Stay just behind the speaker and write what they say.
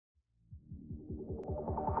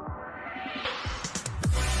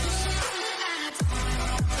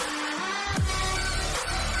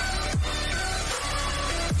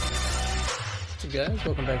up, guys?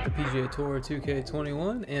 Welcome back to PGA Tour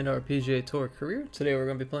 2K21 and our PGA Tour career. Today we're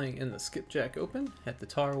going to be playing in the Skipjack Open at the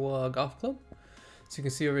Tarwa Golf Club. So you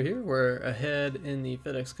can see over here, we're ahead in the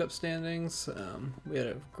FedEx Cup standings. We had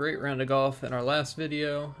a great round of golf in our last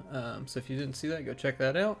video, so if you didn't see that, go check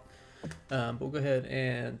that out. But we'll go ahead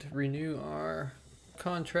and renew our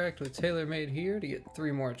contract with TaylorMade here to get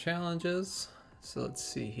 3 more challenges. So let's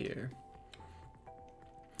see here.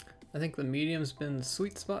 I think the medium's been the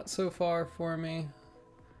sweet spot so far for me.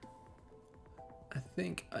 I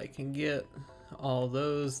think I can get all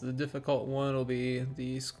those. The difficult one will be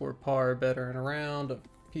the score par better and around a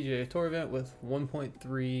PGA Tour event with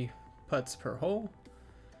 1.3 putts per hole.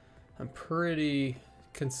 I'm pretty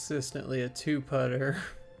consistently a 2-putter.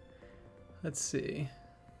 Let's see.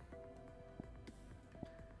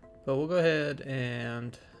 But we'll go ahead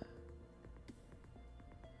and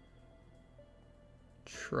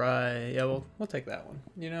try, yeah, we'll take that one,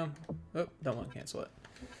 you know. Oh, don't want to cancel it.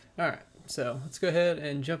 Alright, so let's go ahead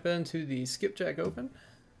and jump into the Skipjack Open,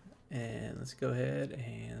 and let's go ahead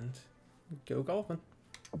and go golfing.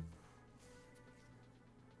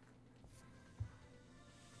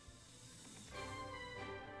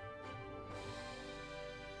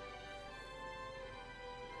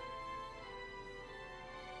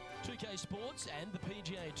 Sports and the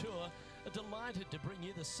PGA Tour are delighted to bring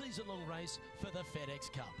you the season-long race for the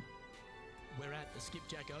FedEx Cup. We're at the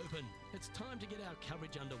Skipjack Open. It's time to get our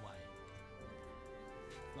coverage underway.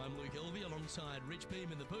 I'm Luke Elvey alongside Rich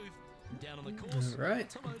Beam in the booth. Down on the course. All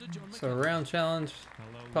right. So a round challenge,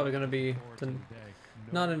 probably going to be to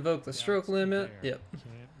not invoke the stroke limit. Yep.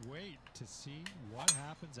 Can't wait to see what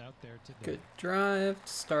happens out there today. Good drive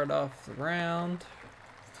to start off the round.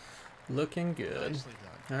 Looking good.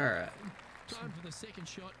 All right. Time for the second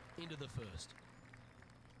shot into the first.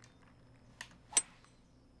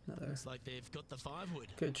 Looks like they've got the 5-wood.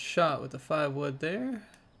 Good shot with the 5-wood there.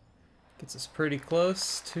 Gets us pretty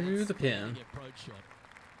close to the pin. Approach shot.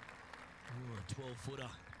 Ooh, a 12-footer.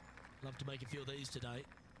 Love to make a few of these today.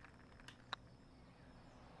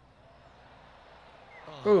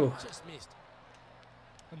 Oh, just missed.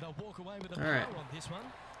 And they'll walk away with a all right. on this one.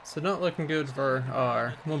 So not looking good for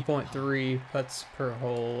our 1.3 putts per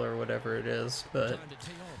hole or whatever it is, but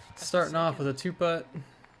starting off with a 2-putt.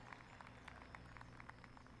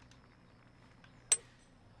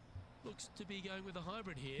 Looks to be going with a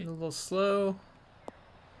hybrid here. A little slow.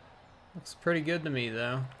 Looks pretty good to me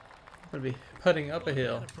though. I'm gonna be putting up a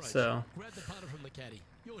hill, so grab the putter from the caddy.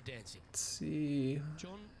 You're dancing. let's see.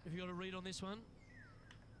 John, have you got a read on this one?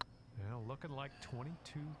 Yeah, looking like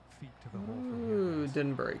 22 feet to the hole from Ooh, here.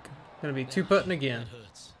 didn't break. Gonna be 2-putting again. That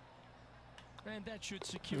hurts. And that should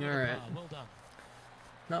secure All the right. par. Well done.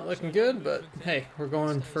 Not looking good, but hey, we're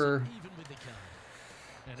going for. Even with the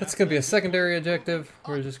car. That's gonna be a secondary objective.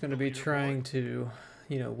 We're just gonna be trying to,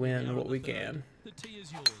 you know, win what we can. The tee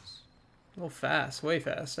is yours. A little fast, way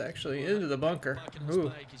fast actually, into the bunker.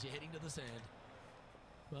 Ooh. As you're heading to the sand.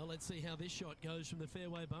 Well, let's see how this shot goes from the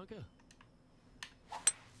fairway bunker.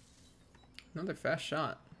 Another fast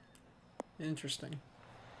shot. Interesting.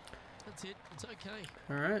 That's it. It's okay.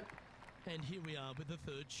 All right. And here we are with the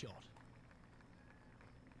third shot.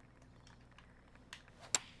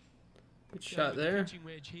 Good shot there. Pitching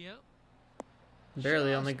wedge here.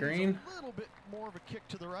 Barely on the green. A little bit more of a kick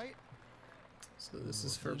to the right. So this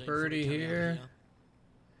is for 13 birdie footer coming out here.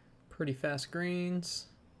 Pretty fast greens.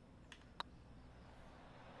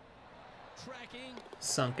 Tracking.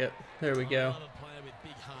 Sunk it. There we go. Another player with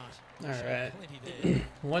big heart. All right. Plenty there.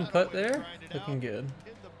 1 putt there. Looking good.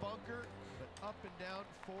 In the bunker, but up and down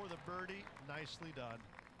for the birdie. Nicely done.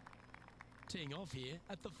 Teeing off here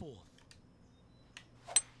at the 4th.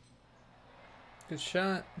 Good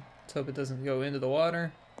shot. Let's hope it doesn't go into the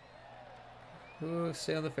water. Ooh,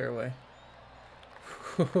 stay on the fairway.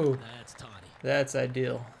 Ooh, That's tiny. that's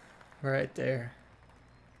ideal. Right there.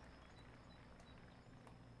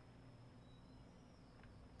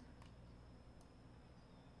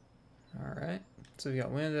 Alright, so we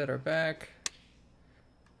got wind at our back.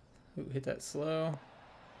 Ooh, hit that slow.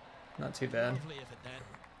 Not too bad. Lovely effort that.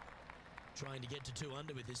 Trying to get to 2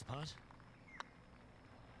 under with this putt.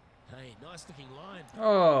 Hey, nice looking line.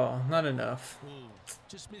 Oh, not enough. Ooh,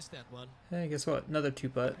 just missed that one. Hey, guess what? Another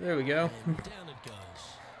 2-putt. There we go. And down it goes.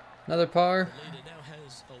 Another par. The leader now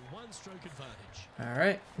has a 1-stroke advantage.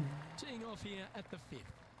 Alright. Teeing off here at the 5th.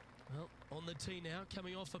 Well, on the tee now,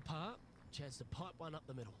 coming off a par. Chance to pipe one up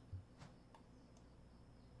the middle.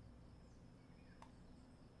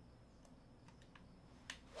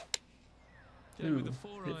 Going with Ooh, the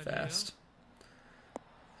 4 hit iron fast.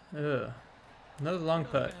 Ugh. Another long now.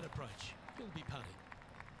 Not a putt. bad approach. He'll be putting.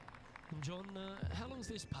 John, how long's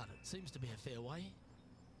this putt? It seems to be a fair way.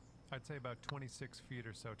 I'd say about 26 feet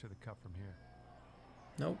or so to the cup from here.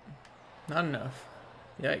 Nope, not enough.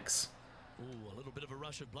 Yikes. Ooh, a little bit of a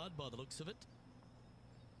rush of blood by the looks of it.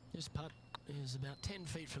 This putt is about 10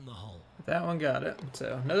 feet from the hole. That one got it.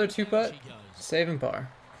 So another 2-putt, saving par.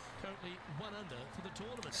 Currently 1 under for the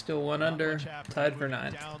tournament. Still 1 under, tied for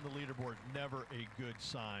 9th. Down the leaderboard, never a good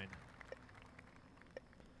sign.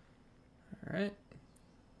 All right.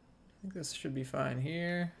 I think this should be fine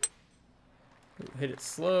here. Ooh, hit it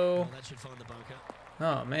slow. Oh, that should find the bunker.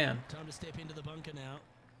 Oh man, Time to step into the bunker now.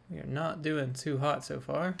 we are not doing too hot so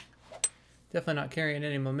far. Definitely not carrying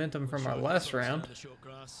any momentum from our last round.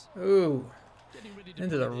 Ooh,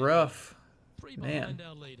 into the rough. Man,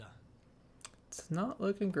 it's not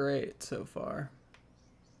looking great so far.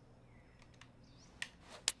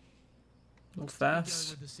 A little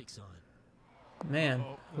fast. Man,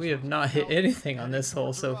 we have not hit anything on this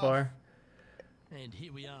hole so far. And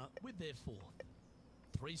here we are with their 4th.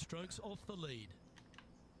 3 strokes off the lead.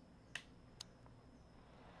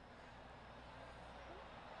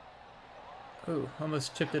 Ooh,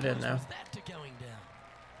 almost chipped it in now. That to going down.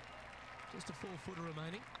 Just a 4-footer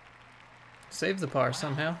remaining. Saved the par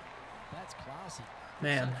somehow. That's classy.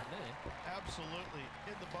 Man, Absolutely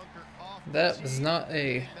in the bunker off that the was tee. not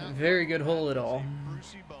a very good hole at all.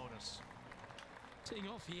 Brucey bonus. Teeing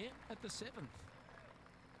off here at the 7th.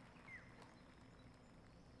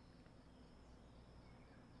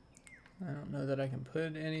 I don't know that I can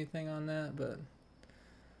put anything on that, but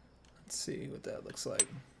let's see what that looks like.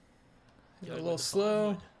 A little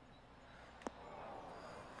slow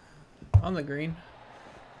on the green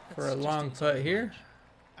for a long putt here.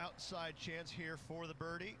 Outside chance here for the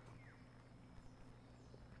birdie.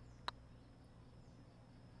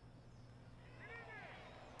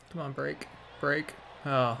 Come on, break. Break.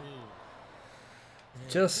 Oh,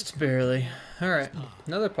 just barely. All right,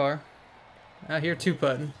 another par. Out here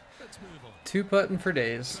 2-putting. 2-putting for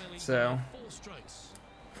days. So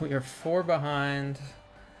we are 4 behind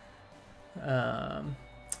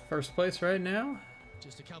first place right now.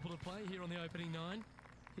 Just a couple to play here on the opening 9.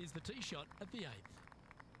 Here's the tee shot at the 8th.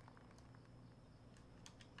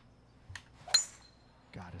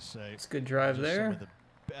 Gotta say, It's a good drive just there. some of the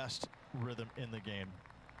best rhythm in the game.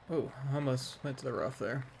 Oh, almost went to the rough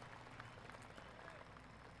there.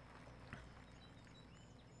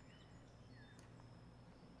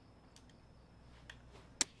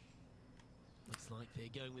 Looks like they're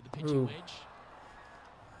going with the pitching Ooh. wedge.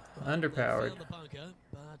 Underpowered. Found the bunker,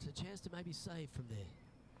 but a chance to maybe save from there.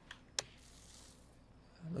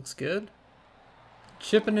 Looks good.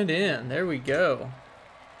 Chipping it in. There we go.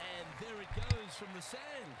 And there it goes from the sand.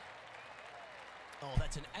 Oh,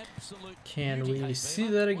 that's an absolute Can beauty, we hey, see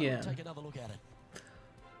Beaver. that Why don't again? we take another look at it.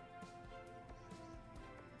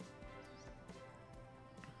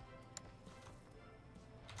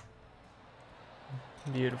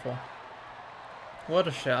 Beautiful. What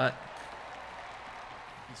a shot.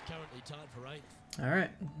 He's currently tied for 8th. All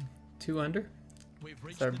right. 2 under. We've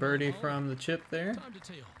reached It's our the birdie middle hole. from the chip there. Time to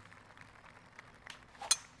tee off.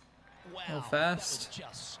 Wow, little fast. That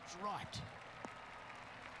was just striped.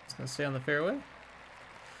 It's going to stay on the fairway.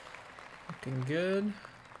 Looking good.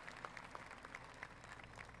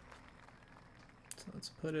 So let's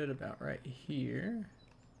put it about right here.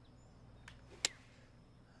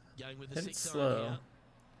 Going with the Hit it 6 slow. iron here.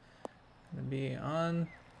 Gonna be on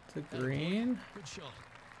the green. Good shot.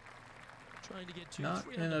 Trying to get to Not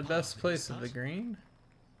 3 in under the par best for place this of the putt. green.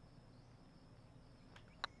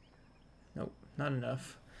 Nope, not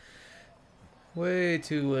enough. Way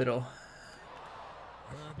too little.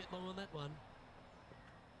 A bit long on that one.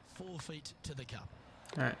 4 feet to the cup.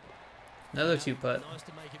 Alright. Another 2-putt. Nice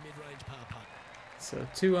to make a mid-range par putt. So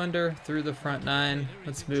 2 under through the front 9.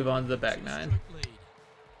 Let's move on to the back 9. Two-stroke lead.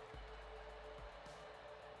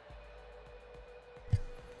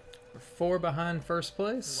 We're 4 behind first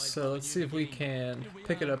place, so let's see if we can Here we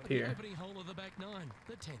pick it are up at the here. opening hole of the back 9,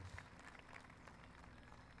 the 10th.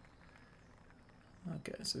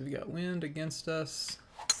 Okay, so we've got wind against us.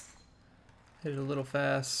 Hit it a little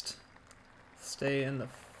fast. Stay in the...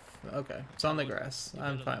 Okay, it's on the grass.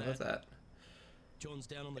 I'm fine with that. John's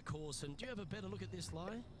down on the course, and do you have a better look at this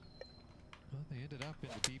lie? Well, they ended up in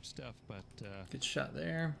the deep stuff, but Good shot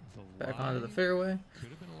there. the Back onto the lie fairway. could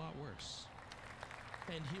have been a lot worse.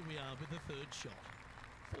 And here we are with the 3rd shot.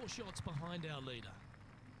 4 shots behind our leader.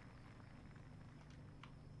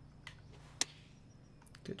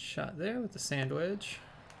 Good shot there with the sand wedge.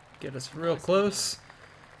 Get us real close.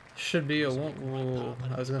 Should be a one. Ooh,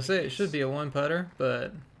 I was gonna say it should be a 1-putter,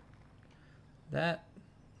 but that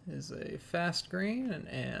is a fast green,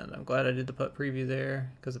 and I'm glad I did the putt preview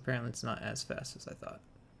there because apparently it's not as fast as I thought.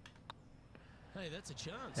 Hey, that's a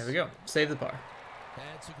chance. There we go. Save the par.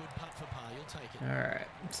 That's a good putt for par. You'll take it. All right,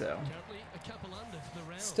 so Currently a couple under for the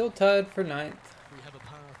round. still tied for 9th. We have a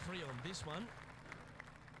par 3 on this one.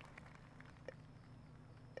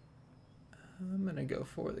 I'm gonna go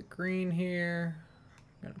for the green here.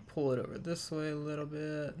 I'm gonna pull it over this way a little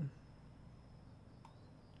bit.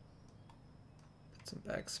 Put some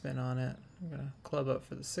backspin on it. I'm gonna club up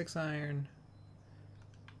for the 6-iron.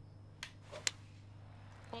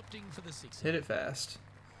 Opting for the 6. Hit it fast.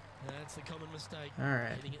 That's the common mistake. All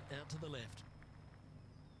right. Hitting it out to the left.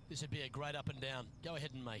 This would be a great up and down. Go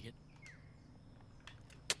ahead and make it.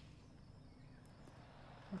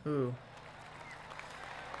 Ooh.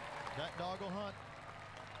 That dog will hunt.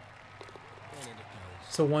 And in it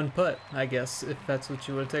goes. So 1 putt, I guess, if that's what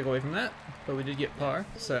you would take away from that. But we did get par,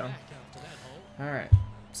 so. Back after that hole. All right.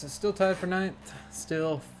 So still tied for 9th.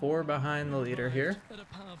 Still 4 behind the leader here. At a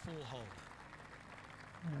par 4 hole.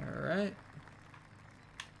 All right.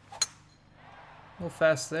 A little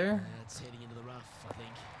fast there. That's heading into the rough, I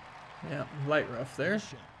think. Yeah, light rough there.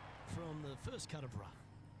 Shot from the first cut of rough.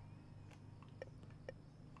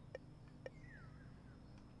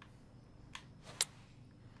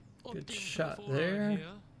 Good Opting for the shot 4-iron there. here.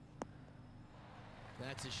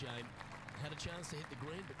 That's a shame. Had a chance to hit the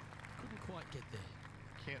green, but couldn't quite get there.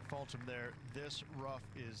 Can't fault him there. This rough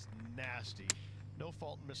is nasty. No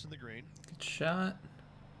fault in missing the green. Good shot.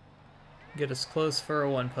 Get us close for a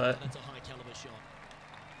 1 putt. That's a high caliber shot.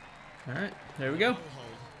 All right, there we go. No hold.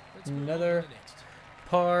 Let's move on to Another the next.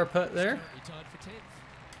 par putt there. Currently tied for 10th.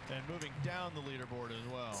 And moving down the leaderboard as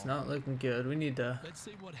well. It's not looking good. We need to Let's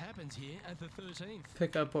see what happens here at the 13th.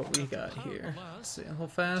 pick up what we got here. Let's see, a little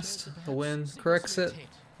fast. The wind corrects it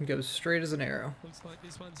and goes straight as an arrow. Looks like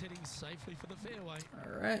this one's heading safely for the fairway.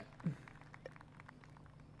 All right.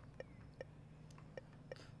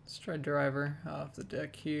 Let's try driver off the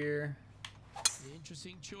deck here.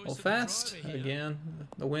 Interesting choice. A little of the fast. driver here. Again,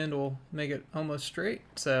 the wind will make it almost straight,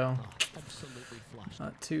 so Oh, absolutely flush.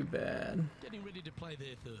 not too bad. Getting ready to play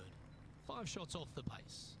their third. 5 shots off the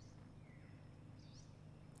pace.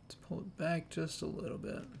 Let's pull it back just a little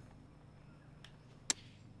bit.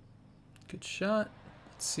 Good shot.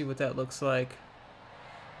 Let's see what that looks like.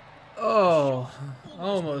 Oh,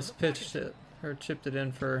 almost pitched it or chipped it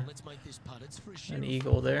in for Let's make this putt. It's for a share an of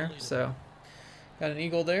eagle 4 there. leaderboard. So got an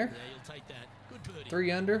eagle there. Yeah, you'll take that. Good birdie.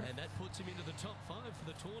 3 under. And that puts him into the top 5 for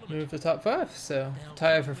the tournament. Move to top 5. So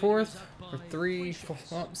tie for 4th. Or 3.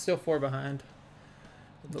 Well, still 4 behind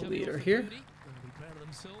And the coming leader off here. birdie, they'll be proud of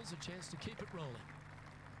themselves, a chance to keep it rolling.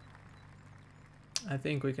 I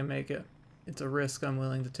think we can make it. It's a risk I'm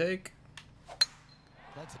willing to take.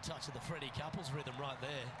 That's a touch of the Freddie Couples rhythm right there.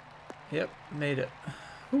 Yep, made it.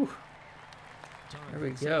 Whew. Time There for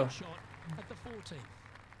we the go. second shot at the 14th.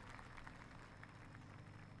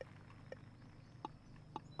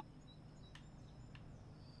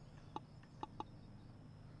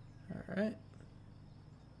 All right.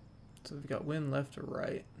 So we've got wind left or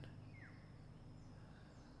right.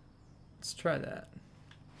 Let's try that.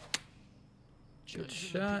 Good Choosing the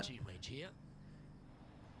shot. pitching wedge here.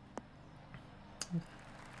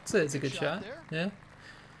 It's a Good good shot shot. there. Yeah.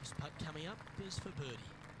 This putt coming up is for birdie.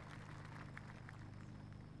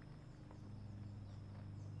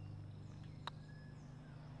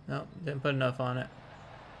 No, didn't put enough on it.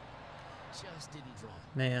 Just didn't drop.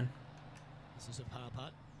 Man, This is a par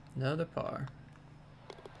putt. another par.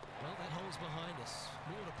 Well, that hole's behind us.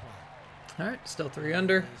 More to play. All right, still 3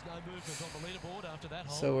 under. There's no movement on the leaderboard after that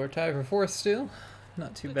hole. So we're tied for 4th still.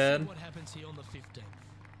 Not too Let's bad. see what happens here on the 15th.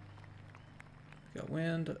 Got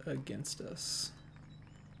wind against us.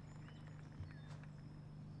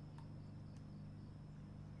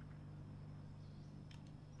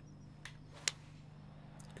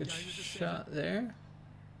 Good Going with the shot there.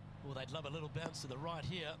 Well, they'd love a little bounce to the right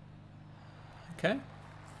here. Okay.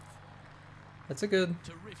 That's a good.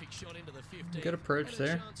 Terrific shot into the 15th. Good approach and a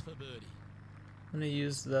there. chance for birdie. I'm gonna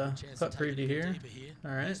use the Chance to putt take it a preview bit here. deeper here.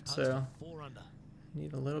 All right, This putt's so for 4 under.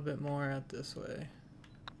 need a little bit more out this way.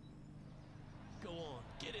 Go on,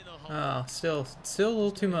 get in the hole. Oh, still a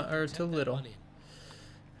little too much or Tap too that little. one in.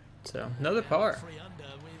 So another Now par. 3 under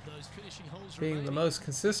with those finishing holes Being the remaining. most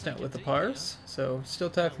consistent with the Take it deep pars. So still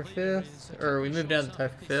tied for here. Our leader 5th, is or we a moved couple down of to tie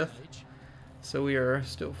shots for up at 5th. this stage. So we are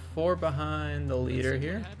still 4 behind the Let's leader see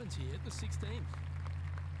here. What happens here at the 16th?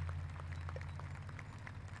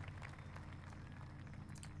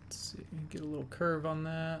 Let's see, get a little curve on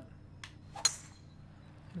that.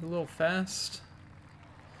 Get a little fast.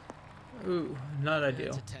 Ooh, not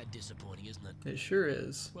ideal. That's a tad disappointing, isn't it? It sure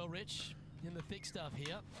is. Well, Rich, In the thick stuff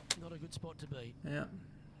here, not a good spot to be. Yeah.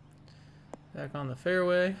 Back on the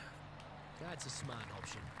fairway. That's a smart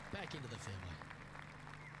option. Back into the fairway.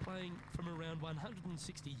 Playing from around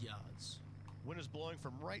 160 yards. Wind is blowing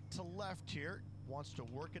from right to left here. Wants to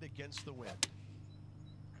work it against the wind.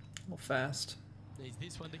 A little fast. Needs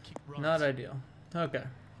this one to kick right. Not ideal. Okay.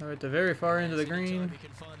 We're at the very far end of the green. You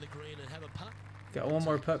can find the green and have a putt. Got one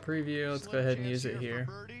more putt preview. Let's go ahead and use it here.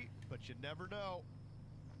 Birdie, but you never know.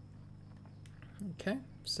 Okay.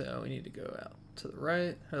 So we need to go out to the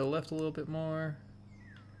right or the left a little bit more.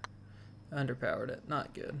 Underpowered it.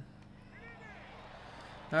 Not good.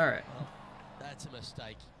 All right. Oh, that's a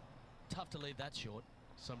mistake. Tough to leave that short.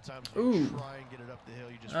 Sometimes when you try and get it up the hill,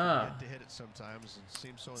 you just forget to hit it sometimes. And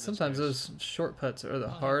seems so in sometimes this those short putts are the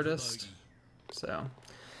hardest. So,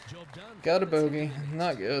 Job done. got a bogey.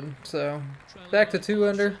 Not good. So, back to 2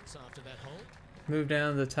 under. After that hole. Move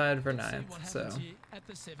down to the tied for Let's see 9th. what So, happens here at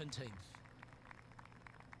the 17th.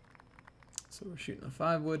 we're shooting a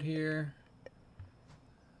 5 wood here.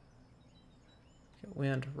 Got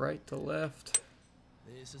wind right to left.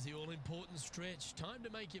 This is the all-important stretch. Time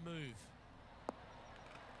to make your move.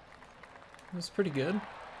 That's pretty good.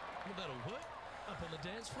 Well, that'll work. Up on the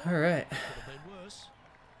dance floor. All right. Could have been worse.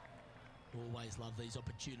 Always love these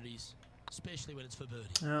opportunities, especially when it's for birdie.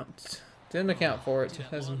 No, didn't account for it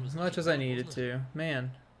as much as I needed to.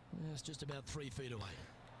 Man. Yeah, it's just about 3 feet away.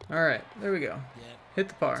 All right, there we go. Yeah, Hit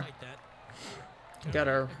the par. take that. Got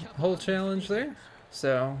our whole challenge there.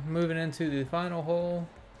 So moving into the final hole.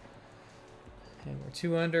 And we're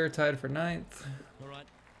 2 under, tied for 9th. All right,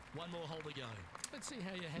 one more hole to go. Let's see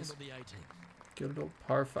how you handle the 18th. Good old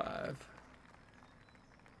par 5.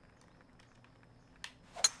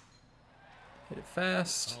 Hit it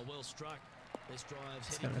fast. Oh, well struck. This drive's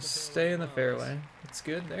It's heading gonna for the stay in the miles. fairway. It's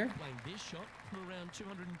good there. Playing this shot from around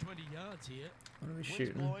 220 yards here. What are we Wind's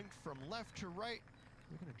shooting? blowing from left to right.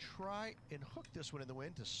 We're going to try and hook this one in the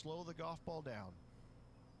wind to slow the golf ball down.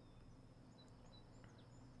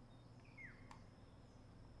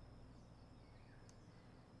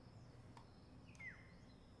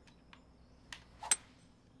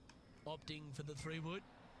 Opting for the 3 wood.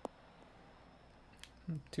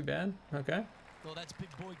 Too bad. Okay. Well, that's big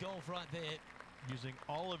boy golf right there. Using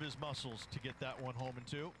all of his muscles to get that one home in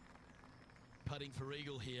 2. Putting for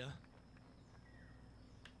eagle here.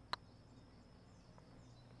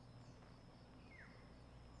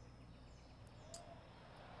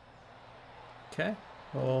 Okay.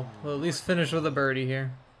 Well, we'll at least finish with a birdie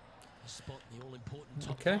here. Spot the all-important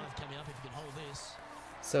top Okay. 5 coming up if you can hold this.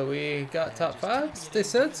 So we got top 5s, they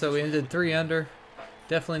said. So we ended 3 under.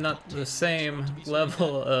 Definitely not the same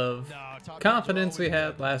level of confidence we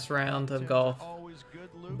had last round of golf. Always good,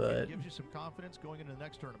 Luke. But It gives you some confidence going into the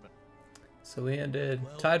next tournament. so we ended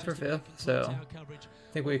tied for 5th. So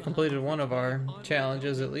I think we completed one of our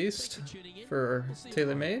challenges at least for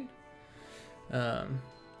TaylorMade.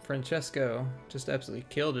 Francesco just absolutely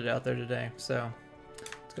killed it out there today. So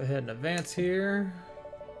let's go ahead and advance here.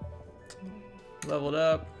 Leveled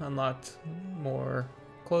up, unlocked more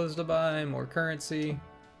clothes to buy, more currency.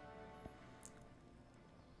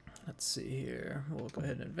 Let's see here. We'll go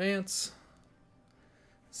ahead and advance.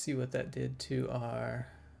 See what that did to our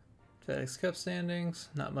FedEx Cup standings.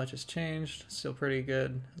 Not much has changed. Still pretty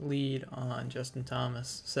good lead on Justin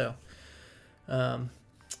Thomas. So,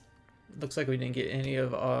 looks like we didn't get any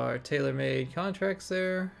of our TaylorMade contracts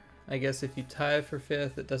there. I guess if you tie for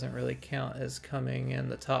 5th, it doesn't really count as coming in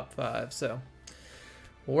the top 5. So,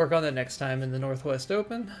 we'll work on that next time in the Northwest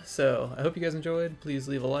Open. So I hope you guys enjoyed. Please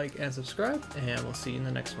leave a like and subscribe, and we'll see you in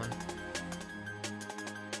the next one.